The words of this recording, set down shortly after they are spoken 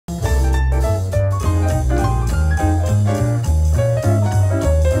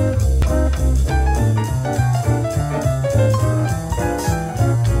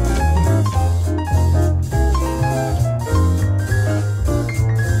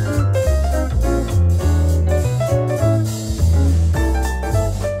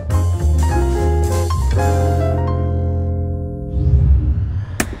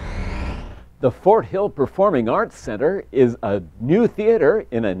The Fort Hill Performing Arts Center is a new theater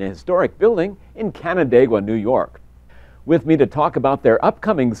in an historic building in Canandaigua, New York. With me to talk about their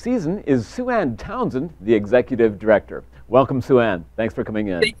upcoming season is Sueann Townsend, the executive director. Welcome, Sueann. Thanks for coming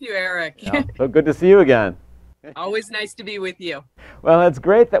in. Thank you, Eric. So good to see you again. Always nice to be with you. Well, it's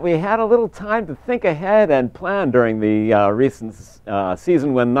great that we had a little time to think ahead and plan during the recent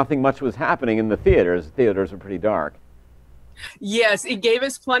season when nothing much was happening in the theaters. Theaters were pretty dark. Yes, it gave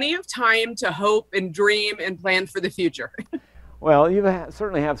us plenty of time to hope and dream and plan for the future. Well, you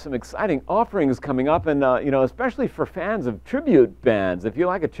certainly have some exciting offerings coming up, and especially for fans of tribute bands. If you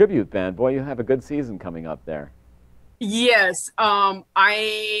like a tribute band, boy, you have a good season coming up there. Yes,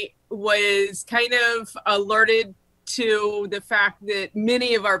 I was kind of alerted to the fact that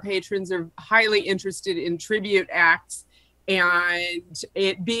many of our patrons are highly interested in tribute acts, and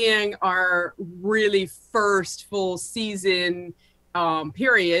it being our really first full season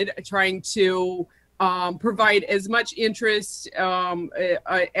period, trying to provide as much interest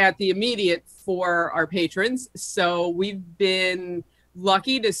at the immediate for our patrons. So we've been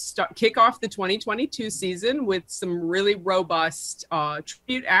lucky to kick off the 2022 season with some really robust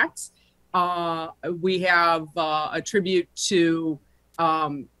tribute acts. We have a tribute to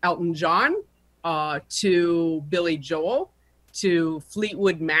Elton John, to Billy Joel, to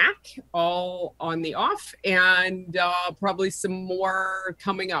Fleetwood Mac, all on the off, and probably some more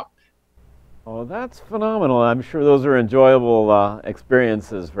coming up. Oh, that's phenomenal. I'm sure those are enjoyable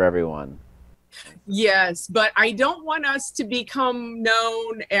experiences for everyone. Yes, but I don't want us to become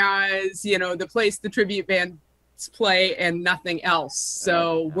known as, the place the tribute bands play and nothing else.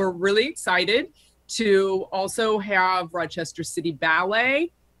 So we're really excited to also have Rochester City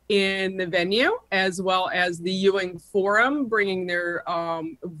Ballet in the venue, as well as the Ewing Forum bringing their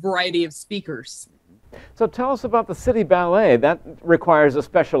variety of speakers. So tell us about the City Ballet. That requires a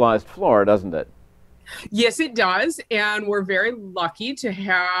specialized floor, doesn't it? Yes, it does. And we're very lucky to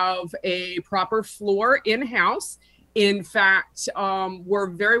have a proper floor in-house. In fact, we're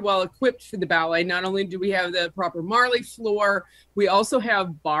very well equipped for the ballet. Not only do we have the proper Marley floor, we also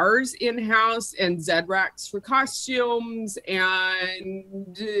have bars in-house and Zed racks for costumes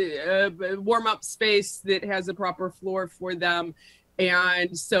and warm-up space that has a proper floor for them.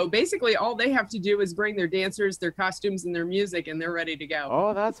 And so basically all they have to do is bring their dancers, their costumes, and their music, and they're ready to go.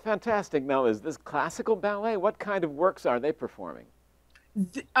 Oh, that's fantastic. Now, is this classical ballet? What kind of works are they performing?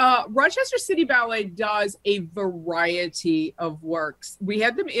 Rochester City Ballet does a variety of works. We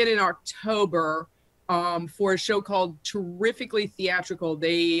had them in October for a show called Terrifically Theatrical.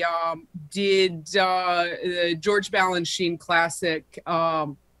 They did the George Balanchine classic,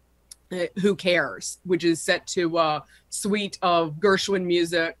 Who Cares, which is set to a suite of Gershwin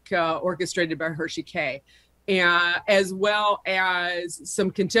music orchestrated by Hershey K, as well as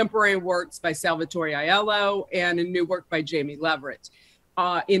some contemporary works by Salvatore Aiello and a new work by Jamie Leverett.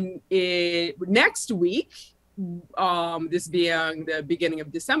 Next week, this being the beginning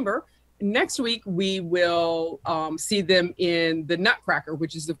of December, next week we will see them in the Nutcracker,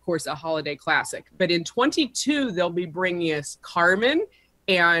 which is of course a holiday classic. But in 22, they'll be bringing us Carmen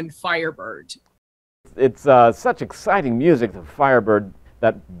and Firebird. It's such exciting music, the Firebird,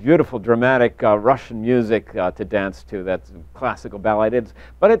 that beautiful dramatic Russian music to dance to. That's classical ballet.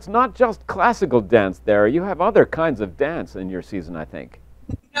 But it's not just classical dance there. You have other kinds of dance in your season, I think.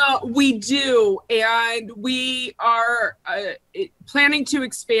 No, we do, and we are planning to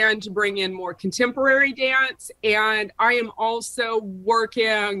expand to bring in more contemporary dance, and I am also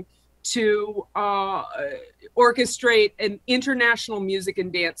working to orchestrate an international music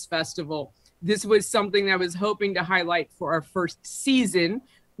and dance festival. This was something I was hoping to highlight for our first season,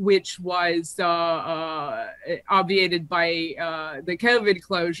 which was obviated by the COVID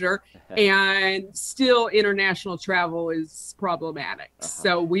closure, and still international travel is problematic.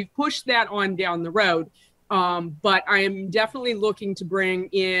 So we've pushed that on down the road. But I am definitely looking to bring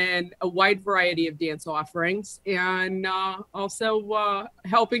in a wide variety of dance offerings, and also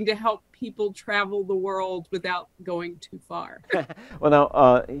helping to help people travel the world without going too far. Well, now,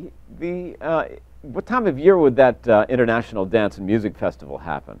 what time of year would that International Dance and Music Festival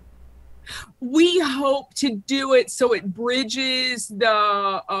happen? We hope to do it so it bridges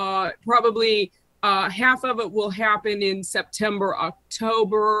the probably half of it will happen in September,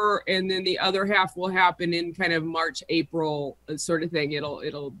 October, and then the other half will happen in kind of March, April sort of thing.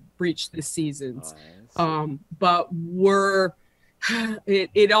 It'll breach the seasons. But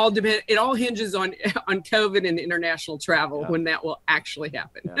it all depends. It all hinges on COVID and international travel when that will actually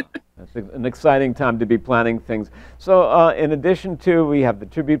happen. Yeah, An exciting time to be planning things. So in addition to, we have the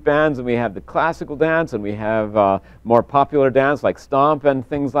tribute bands and we have the classical dance and we have more popular dance like Stomp and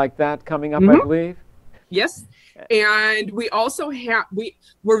things like that coming up, I believe. Yes. And we also have,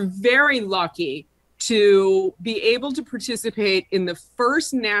 we're very lucky to be able to participate in the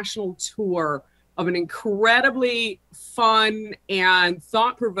first national tour of an incredibly fun and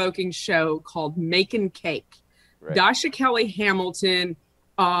thought-provoking show called Makin' Cake. Right. Dasha Kelly Hamilton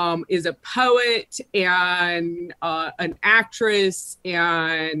is a poet and an actress,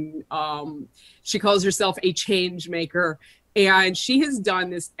 and she calls herself a change maker. And she has done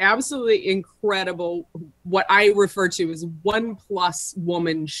this absolutely incredible, what I refer to as 1+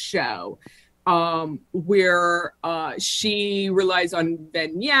 woman show, where she relies on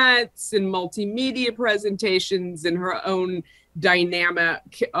vignettes and multimedia presentations and her own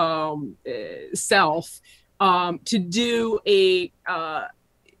dynamic self to do a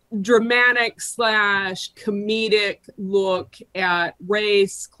dramatic / comedic look at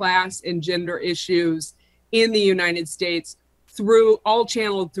race, class, and gender issues in the United States, all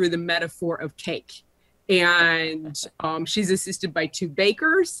channeled through the metaphor of cake. And she's assisted by 2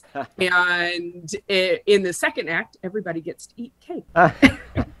 bakers. And in the second act, everybody gets to eat cake.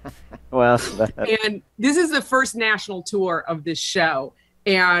 Well, and this is the first national tour of this show.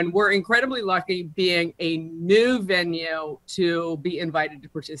 And we're incredibly lucky being a new venue to be invited to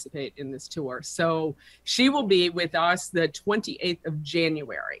participate in this tour. So she will be with us the 28th of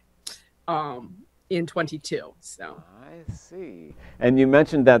January. In 22. So I see. And you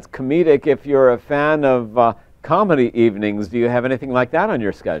mentioned that's comedic. If you're a fan of comedy evenings, do you have anything like that on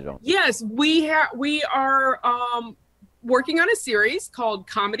your schedule? Yes, we are working on a series called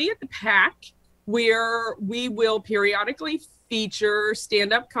Comedy at the Pack, where we will periodically feature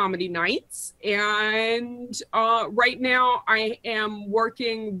stand-up comedy nights. And right now I am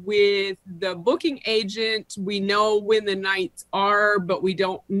working with the booking agent. We know when the nights are, but we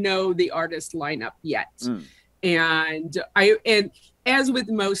don't know the artist lineup yet. And as with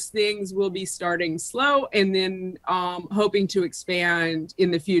most things, we'll be starting slow and then hoping to expand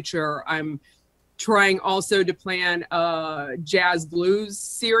in the future. I'm trying also to plan a jazz blues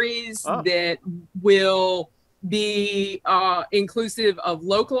series that will be inclusive of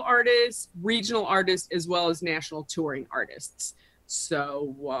local artists, regional artists, as well as national touring artists.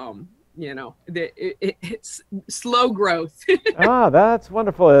 So, you know, it's slow growth. That's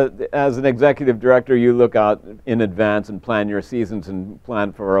wonderful. As an executive director, you look out in advance and plan your seasons and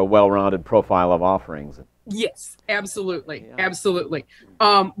plan for a well-rounded profile of offerings. Yes, absolutely. Yeah. Absolutely.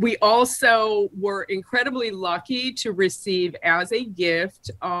 We also were incredibly lucky to receive as a gift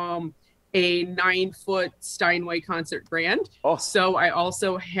a 9-foot Steinway concert grand. So I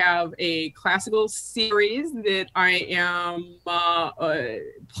also have a classical series that I am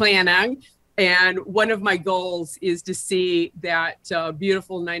planning. And one of my goals is to see that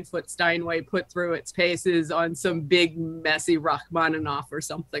beautiful 9-foot Steinway put through its paces on some big, messy Rachmaninoff or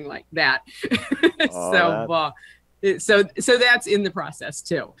something like that. So that's in the process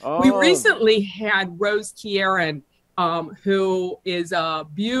too. We recently had Rose Kieran, who is a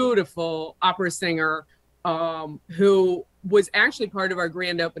beautiful opera singer, who was actually part of our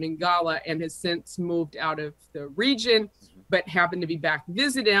grand opening gala and has since moved out of the region, but happened to be back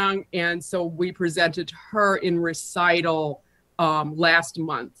visiting. And so we presented her in recital last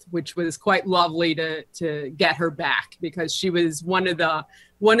month, which was quite lovely to get her back, because she was one of the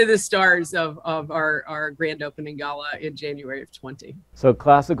stars of our grand opening gala in January of 20. So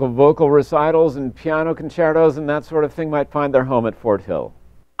classical vocal recitals and piano concertos and that sort of thing might find their home at Fort Hill.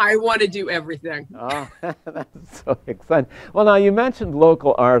 I want to do everything. That's so exciting. Well, now you mentioned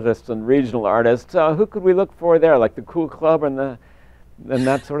local artists and regional artists. Who could we look for there, like the Cool Club and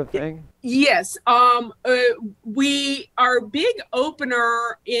that sort of thing? Yes. Our big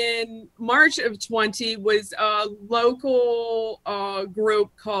opener in March of 20 was a local group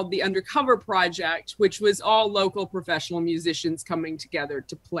called the Undercover Project, which was all local professional musicians coming together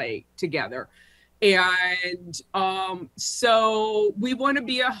to play together. And so we want to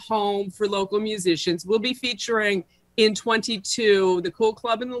be a home for local musicians. We'll be featuring in 22 the Cool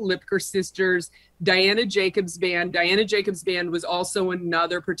Club and the Lipker Sisters, Diana Jacobs Band. Diana Jacobs Band was also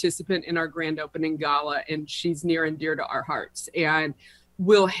another participant in our grand opening gala, and she's near and dear to our hearts. And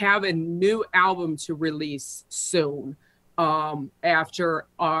we'll have a new album to release soon after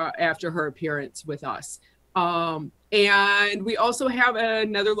her appearance with us. And we also have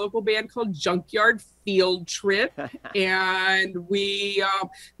another local band called Junkyard Field Trip, and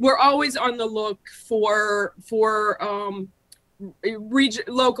we're always on the look for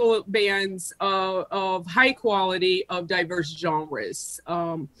local bands of high quality, of diverse genres.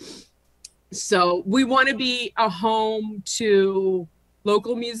 So we want to be a home to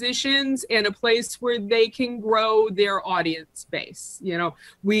local musicians and a place where they can grow their audience base. You know,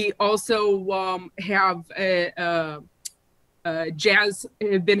 we also have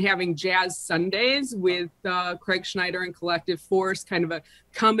have been having jazz Sundays with Craig Schneider and Collective Force, kind of a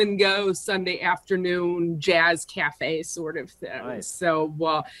come and go Sunday afternoon jazz cafe sort of thing. Nice.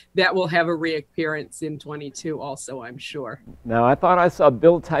 So that will have a reappearance in 22 also, I'm sure. Now, I thought I saw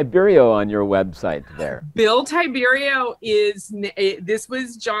Bill Tiberio on your website there. Bill Tiberio this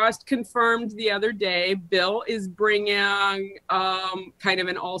was just confirmed the other day. Bill is bringing kind of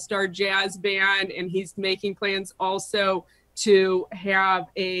an all-star jazz band, and he's making plans also to have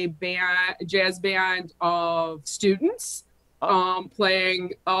a jazz band of students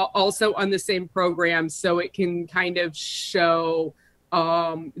playing also on the same program, so it can kind of show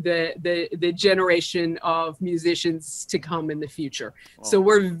the generation of musicians to come in the future. Oh. So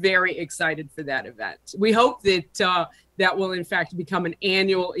we're very excited for that event. We hope that that will in fact become an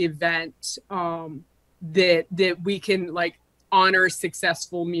annual event, that we can like honor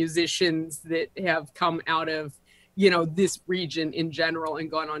successful musicians that have come out of, you know, this region in general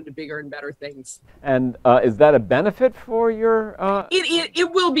and gone on to bigger and better things. And is that a benefit for your?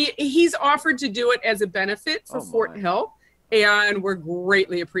 It will be. He's offered to do it as a benefit for Fort Hill, and we're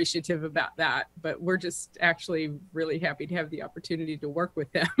greatly appreciative about that. But we're just actually really happy to have the opportunity to work with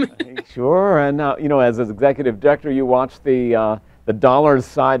him. Sure, and you know, as executive director, you watch the dollars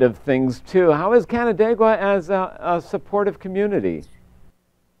side of things too. How is Canandaigua as a supportive community?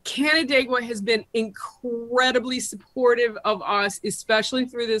 Canandaigua has been incredibly supportive of us, especially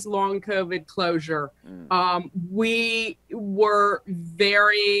through this long COVID closure. We were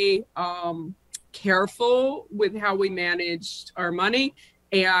very careful with how we managed our money.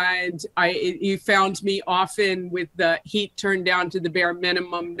 And you found me often with the heat turned down to the bare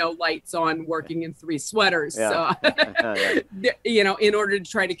minimum, no lights on, working in 3 sweaters. Yeah. So, you know, in order to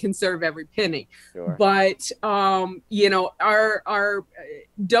try to conserve every penny. Sure. But, you know, our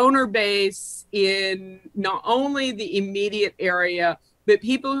donor base in not only the immediate area, but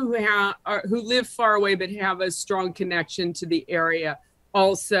people who live far away but have a strong connection to the area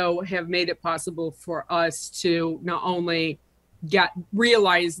also have made it possible for us to not only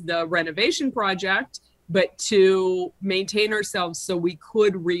realize the renovation project, but to maintain ourselves so we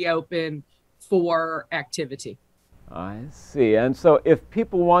could reopen for activity. I see. And so if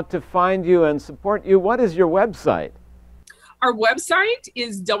people want to find you and support you, what is your website? Our website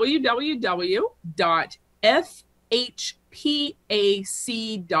is www.fhpac.org.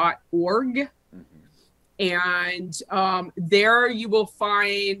 And there you will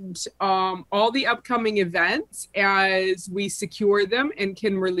find all the upcoming events as we secure them and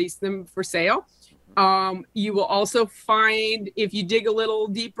can release them for sale. You will also find, if you dig a little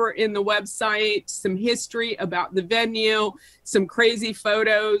deeper in the website, some history about the venue, some crazy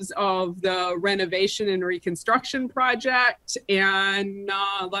photos of the renovation and reconstruction project, and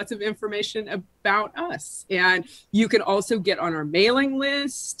lots of information about us. And you can also get on our mailing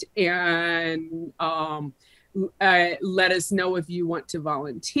list and let us know if you want to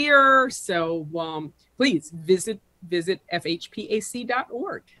volunteer. So please visit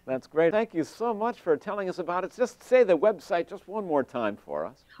fhpac.org. That's great. Thank you so much for telling us about it. Just say the website just one more time for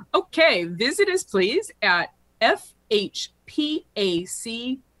us. Okay, visit us please at fhpac.org.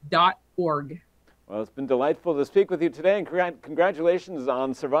 Well, it's been delightful to speak with you today, and congratulations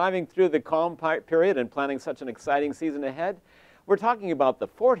on surviving through the calm period and planning such an exciting season ahead. We're talking about the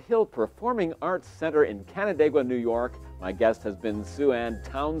Fort Hill Performing Arts Center in Canandaigua, New York. My guest has been Sueann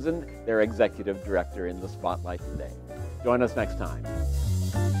Townsend, their executive director, in the Spotlight today. Join us next time.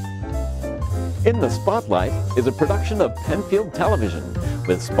 In the Spotlight is a production of Penfield Television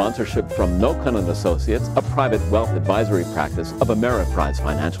with sponsorship from Nokan & Associates, a private wealth advisory practice of Ameriprise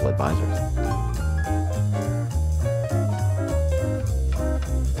Financial Advisors.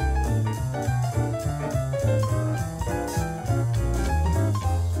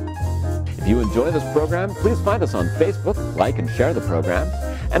 If you enjoy this program, please find us on Facebook, like and share the program,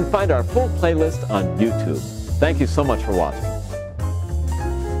 and find our full playlist on YouTube. Thank you so much for watching.